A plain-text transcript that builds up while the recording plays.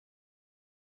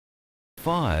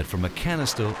fired from a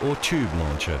canister or tube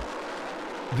launcher.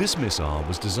 This missile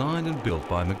was designed and built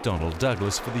by McDonnell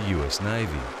Douglas for the US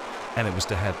Navy, and it was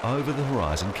to have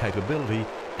over-the-horizon capability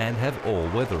and have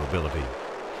all-weather ability.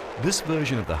 This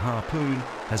version of the Harpoon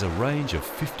has a range of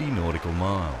 50 nautical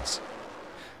miles.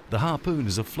 The Harpoon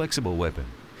is a flexible weapon,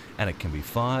 and it can be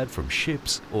fired from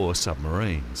ships or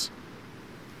submarines.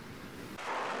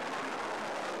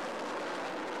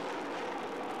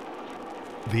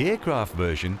 The aircraft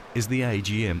version is the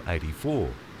AGM-84.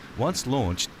 Once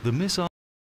launched, the missile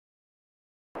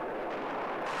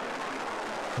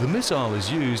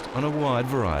is used on a wide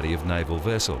variety of naval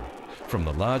vessels, from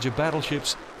the larger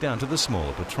battleships down to the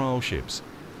smaller patrol ships,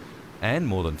 and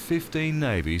more than 15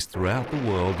 navies throughout the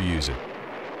world use it.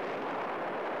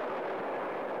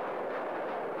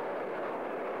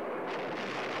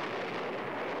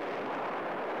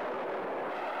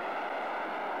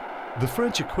 The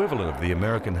French equivalent of the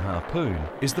American Harpoon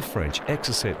is the French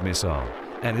Exocet Missile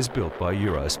and is built by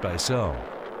Spatial.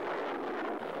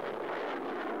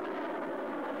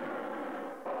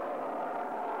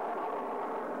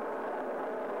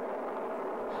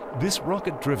 This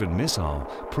rocket-driven missile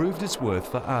proved its worth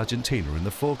for Argentina in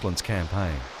the Falklands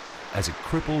campaign, as it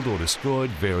crippled or destroyed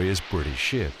various British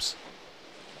ships.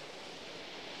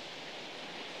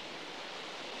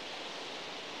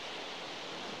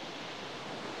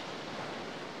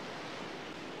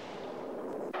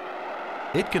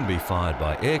 It can be fired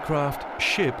by aircraft,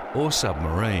 ship or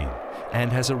submarine,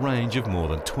 and has a range of more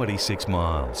than 26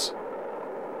 miles.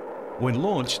 When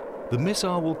launched, the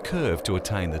missile will curve to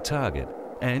attain the target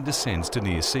and descends to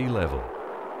near sea level.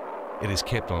 It is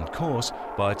kept on course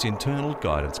by its internal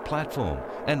guidance platform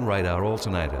and radar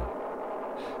alternator.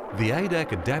 The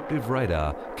ADAC adaptive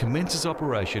radar commences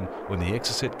operation when the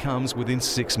Exocet comes within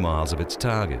 6 miles of its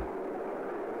target.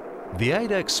 The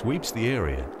ADAC sweeps the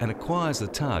area and acquires the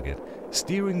target,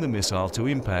 steering the missile to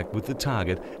impact with the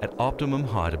target at optimum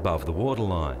height above the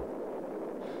waterline.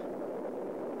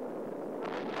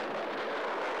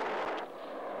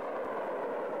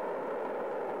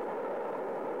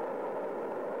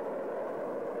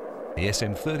 The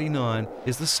SM-39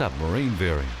 is the submarine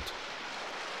variant.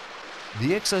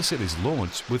 The Exocet is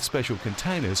launched with special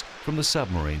containers from the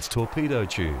submarine's torpedo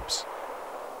tubes.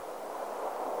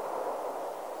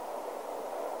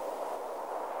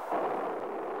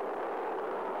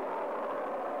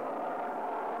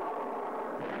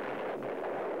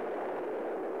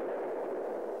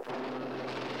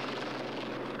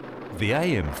 The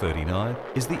AM-39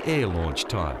 is the air launch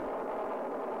type.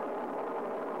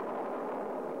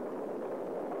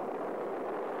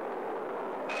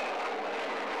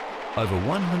 Over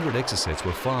 100 Exocets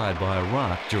were fired by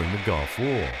Iraq during the Gulf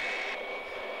War.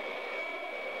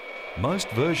 Most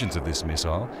versions of this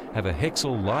missile have a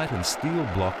Hexal light and steel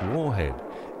block warhead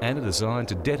and are designed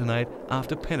to detonate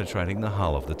after penetrating the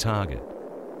hull of the target.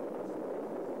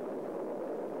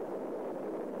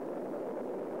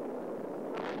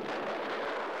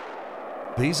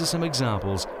 These are some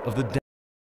examples of the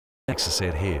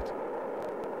Exocet hit.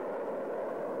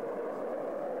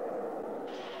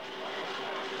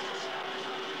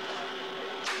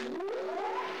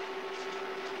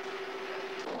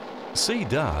 Sea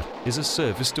Dart is a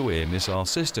surface-to-air missile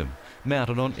system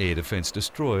mounted on air defence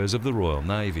destroyers of the Royal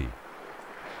Navy.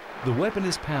 The weapon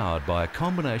is powered by a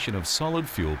combination of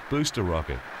solid-fuel booster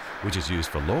rocket, which is used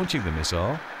for launching the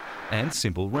missile, and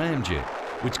simple ramjet,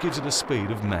 which gives it a speed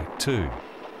of Mach 2.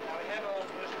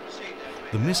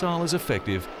 The missile is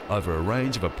effective over a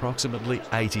range of approximately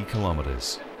 80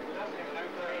 kilometres.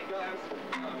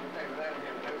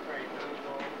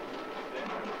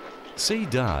 Sea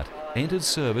Dart entered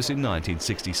service in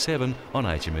 1967 on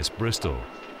HMS Bristol,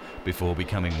 before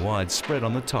becoming widespread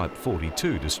on the Type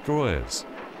 42 destroyers.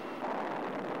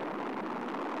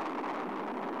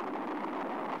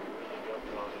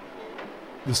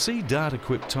 The Sea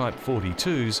Dart-equipped Type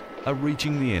 42s are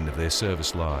reaching the end of their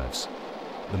service lives.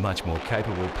 The much more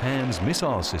capable PAMS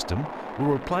missile system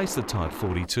will replace the Type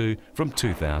 42 from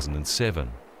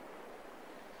 2007.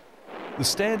 The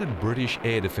standard British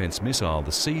air defence missile,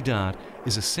 the Sea Dart,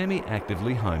 is a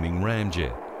semi-actively homing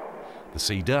ramjet. The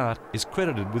Sea Dart is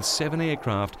credited with 7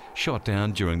 aircraft shot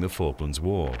down during the Falklands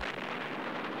War.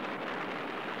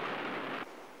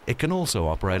 It can also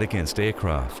operate against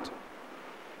aircraft.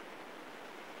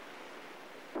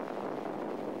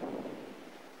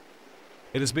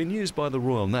 It has been used by the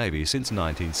Royal Navy since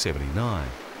 1979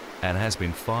 and has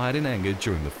been fired in anger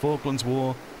during the Falklands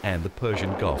War and the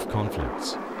Persian Gulf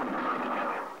conflicts.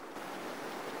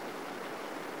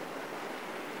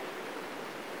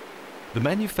 The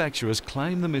manufacturers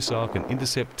claim the missile can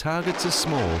intercept targets as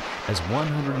small as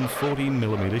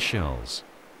 114mm shells.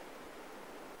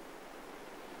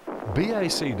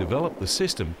 BAC developed the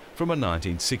system from a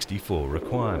 1964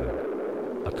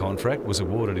 requirement. A contract was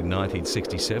awarded in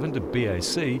 1967 to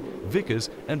BAC, Vickers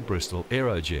and Bristol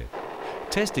Aerojet.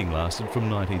 Testing lasted from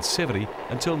 1970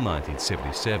 until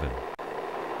 1977.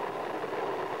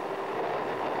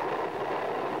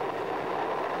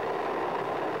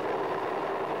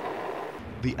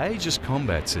 The Aegis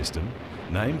Combat System,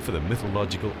 named for the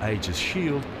mythological Aegis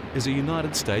Shield, is a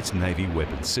United States Navy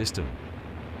weapons system.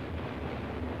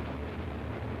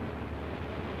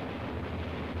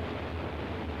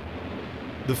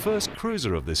 The first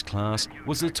cruiser of this class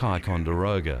was the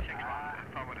Ticonderoga.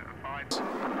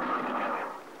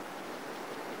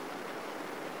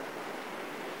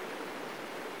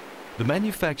 The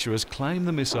manufacturers claim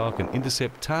the missile can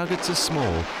intercept targets as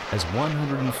small as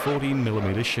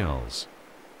 114mm shells.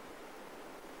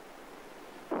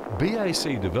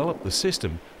 BAC developed the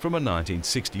system from a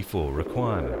 1964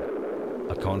 requirement.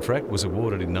 A contract was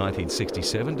awarded in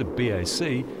 1967 to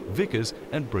BAC, Vickers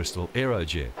and Bristol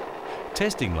Aerojet.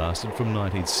 Testing lasted from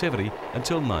 1970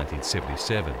 until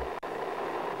 1977.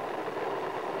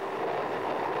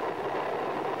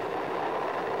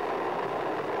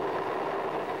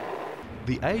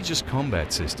 The Aegis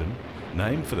Combat System,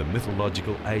 named for the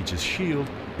mythological Aegis Shield,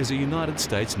 is a United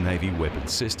States Navy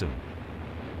weapons system.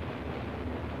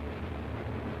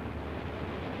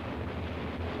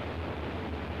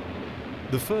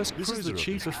 This is the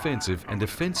chief offensive and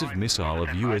defensive missile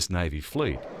of US Navy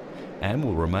fleet, and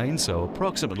will remain so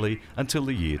approximately until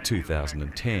the year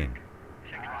 2010.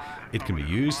 It can be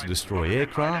used to destroy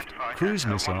aircraft, cruise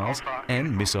missiles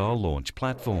and missile launch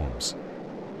platforms.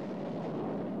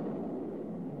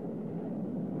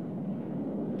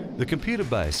 The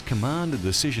computer-based command and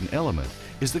decision element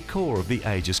is the core of the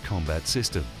Aegis Combat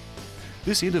System.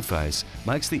 This interface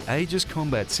makes the Aegis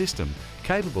Combat System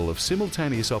capable of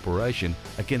simultaneous operation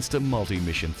against a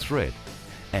multi-mission threat: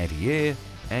 anti-air,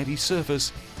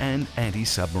 anti-surface and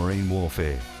anti-submarine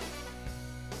warfare.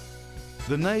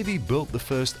 The Navy built the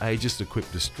first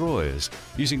Aegis-equipped destroyers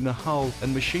using the hull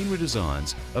and machinery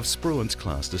designs of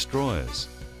Spruance-class destroyers.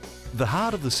 The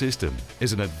heart of the system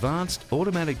is an advanced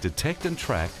automatic detect and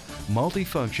track,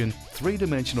 multi-function,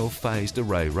 three-dimensional phased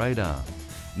array radar.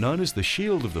 Known as the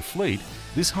shield of the fleet,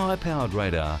 this high-powered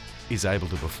radar is able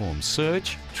to perform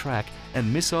search, track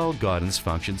and missile guidance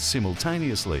functions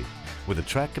simultaneously, with a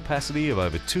track capacity of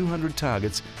over 200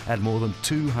 targets at more than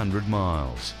 200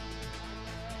 miles.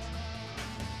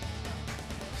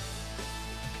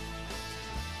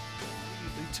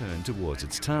 Turn towards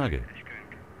its target.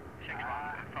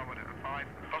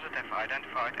 Positive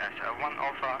identified as 1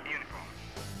 Alpha Uniform.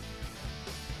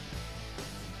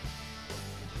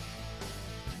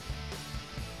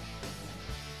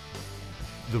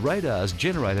 The radars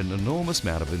generate an enormous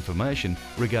amount of information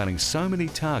regarding so many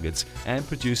targets and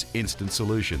produce instant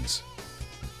solutions.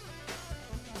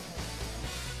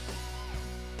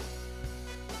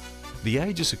 The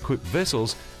Aegis-equipped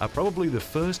vessels are probably the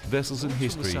first vessels in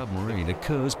history. The submarine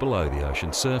occurs below the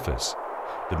ocean surface.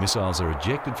 The missiles are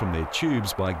ejected from their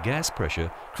tubes by gas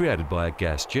pressure created by a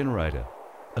gas generator,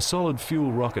 a solid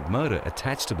fuel rocket motor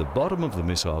attached to the bottom of the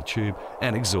missile tube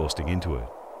and exhausting into it.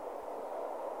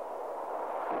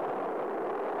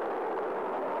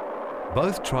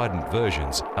 Both Trident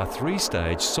versions are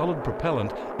three-stage solid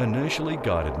propellant inertially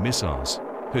guided missiles,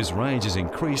 whose range is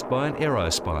increased by an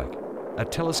aerospike, a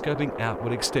telescoping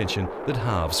outward extension that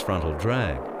halves frontal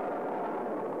drag.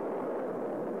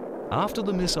 After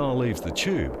the missile leaves the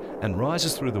tube and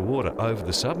rises through the water over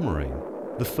the submarine,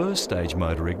 the first stage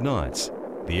motor ignites,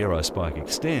 the aerospike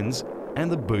extends and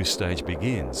the boost stage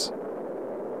begins.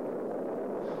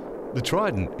 The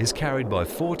Trident is carried by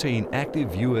 14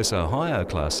 active US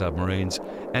Ohio-class submarines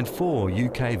and 4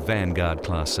 UK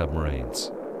Vanguard-class submarines.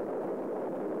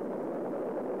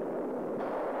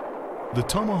 The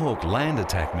Tomahawk land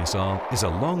attack missile is a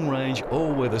long-range,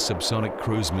 all-weather subsonic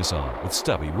cruise missile with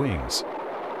stubby wings.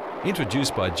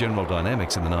 Introduced by General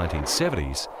Dynamics in the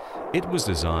 1970s, it was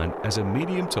designed as a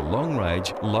medium to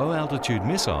long-range, low-altitude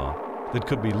missile that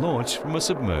could be launched from a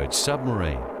submerged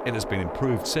submarine. It has been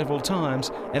improved several times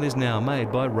and is now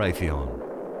made by Raytheon.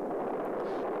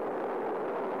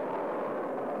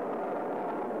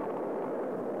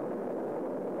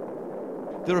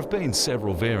 There have been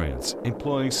several variants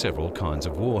employing several kinds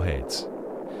of warheads.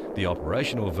 The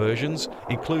operational versions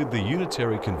include the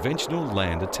Unitary Conventional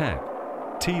Land Attack,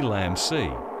 TLAM-C,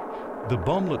 the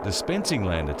Bomblet Dispensing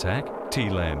Land Attack,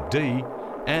 TLAM-D,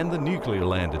 and the Nuclear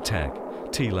Land Attack,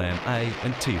 TLAM-A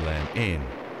and TLAM-N.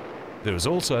 There is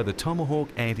also the Tomahawk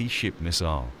Anti-Ship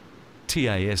Missile,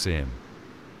 TASM.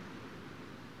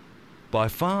 By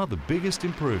far the biggest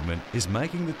improvement is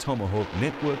making the Tomahawk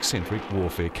network-centric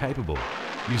warfare capable,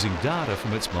 using data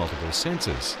from its multiple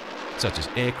sensors, such as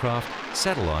aircraft,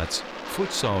 satellites,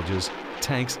 foot soldiers,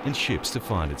 tanks and ships to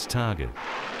find its target.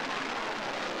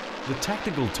 The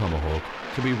tactical Tomahawk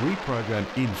can be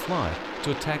reprogrammed in flight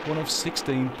to attack one of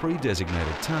 16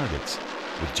 pre-designated targets,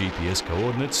 with GPS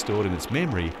coordinates stored in its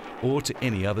memory or to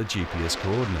any other GPS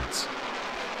coordinates.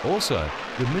 Also,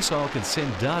 the missile can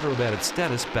send data about its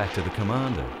status back to the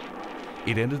commander.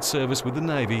 It entered service with the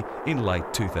Navy in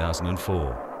late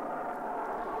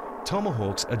 2004.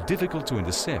 Tomahawks are difficult to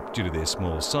intercept due to their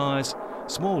small size,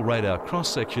 small radar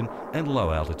cross-section and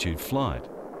low-altitude flight.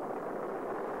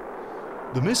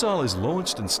 The missile is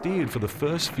launched and steered for the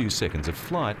first few seconds of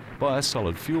flight by a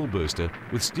solid fuel booster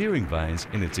with steering vanes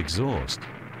in its exhaust.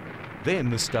 Then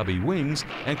the stubby wings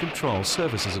and control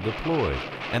surfaces are deployed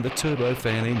and the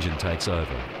turbofan engine takes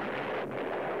over.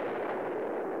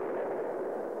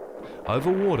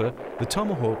 Over water, the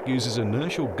Tomahawk uses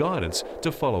inertial guidance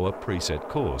to follow a preset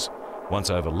course. Once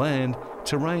over land,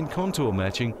 terrain contour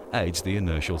matching aids the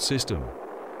inertial system.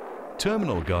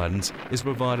 Terminal guidance is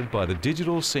provided by the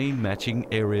Digital Scene Matching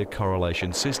Area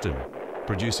Correlation System,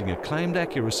 producing a claimed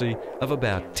accuracy of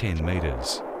about 10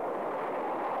 metres.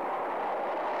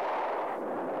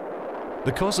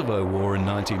 The Kosovo War in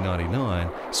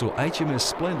 1999 saw HMS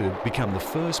Splendid become the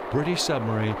first British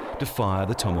submarine to fire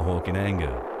the Tomahawk in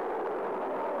anger.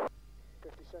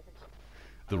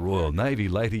 The Royal Navy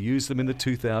later used them in the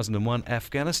 2001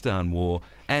 Afghanistan War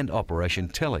and Operation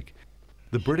Telic,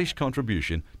 the British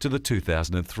contribution to the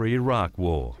 2003 Iraq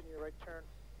War.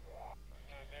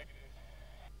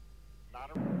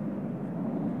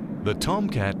 The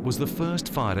Tomcat was the first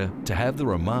fighter to have the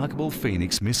remarkable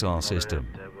Phoenix missile system.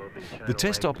 The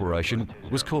test operation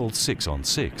was called 6 on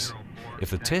 6. If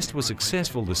the test was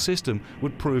successful, the system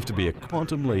would prove to be a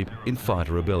quantum leap in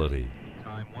fighter ability.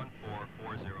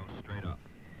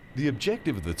 The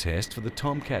objective of the test for the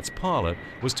Tomcat's pilot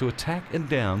was to attack and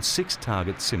down 6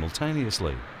 targets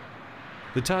simultaneously.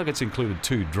 The targets included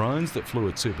 2 drones that flew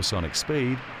at supersonic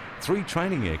speed, 3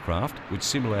 training aircraft which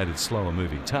simulated slower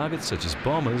moving targets such as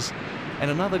bombers, and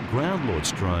another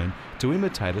ground-launched drone to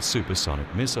imitate a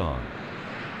supersonic missile.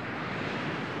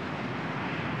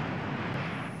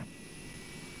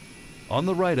 On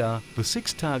the radar, the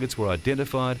 6 targets were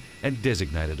identified and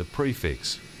designated a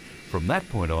prefix. From that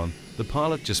point on, the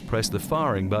pilot just pressed the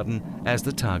firing button as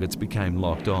the targets became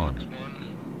locked on.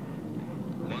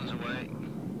 One's away.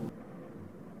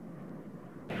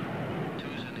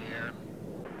 2's in the air.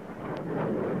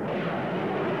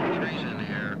 3's in the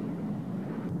air.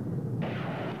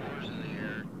 4's in the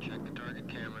air. Check the target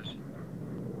cameras.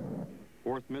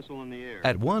 4th missile in the air.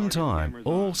 At one time,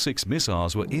 all 6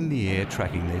 missiles were in the air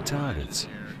tracking their targets.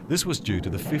 This was due to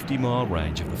the 50-mile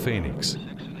range of the Phoenix. 6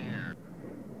 in the air.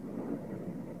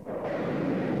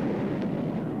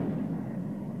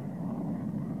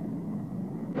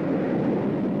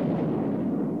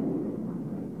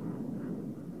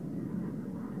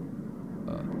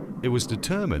 It was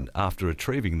determined, after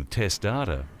retrieving the test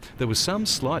data, there were some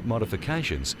slight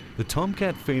modifications. The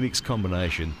Tomcat Phoenix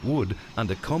combination would,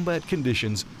 under combat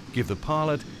conditions, give the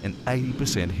pilot an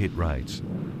 80% hit rate.